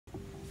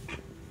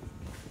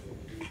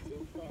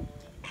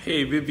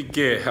Hey, baby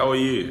girl, how are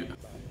you?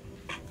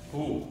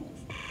 Who?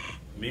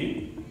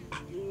 Me?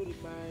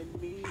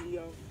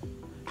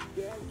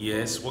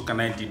 Yes, what can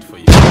I do for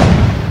you?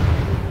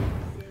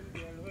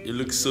 You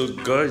look so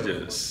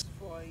gorgeous.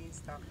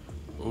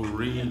 Oh,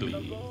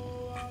 really?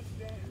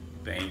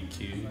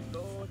 Thank you.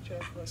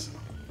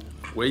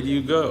 Where do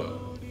you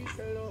go?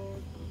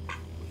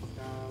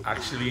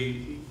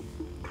 Actually,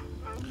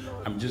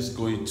 I'm just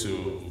going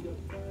to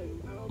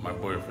my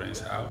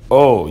boyfriend's house.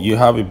 Oh, you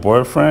have a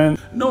boyfriend?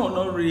 No,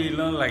 not really.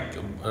 Not like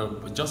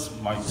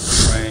just my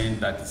friend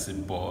that is a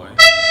boy.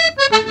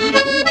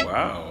 Oh,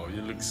 wow,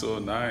 you look so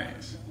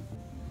nice.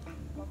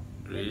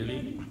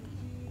 Really?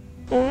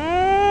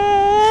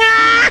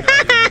 Shy.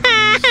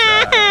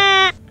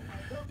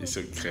 It's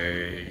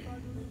okay.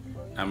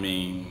 I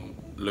mean,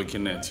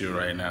 looking at you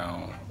right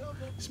now,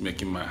 it's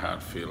making my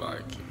heart feel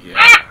like,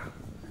 yeah,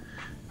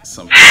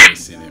 something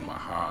missing in my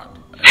heart.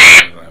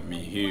 I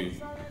mean, here,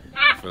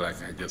 I feel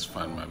like I just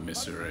found my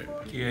misery.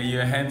 Yeah,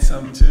 you're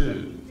handsome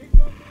too.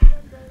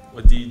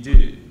 What do you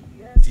do?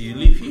 Do you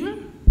live here?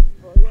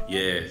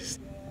 Yes.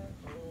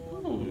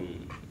 Oh,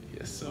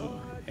 you're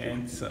so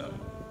handsome.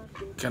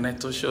 Can I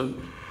touch your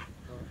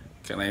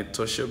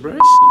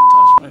breast?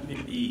 Touch my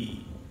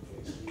baby.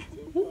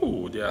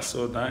 Oh, they are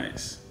so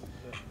nice.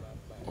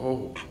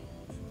 Oh,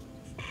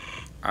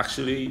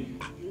 actually,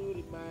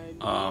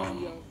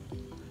 I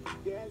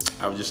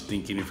was just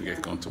thinking if you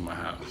could come to my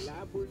house.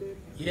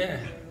 Yeah.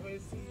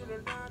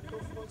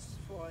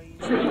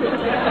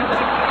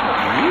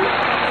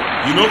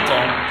 You know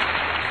come?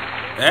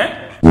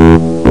 Eh?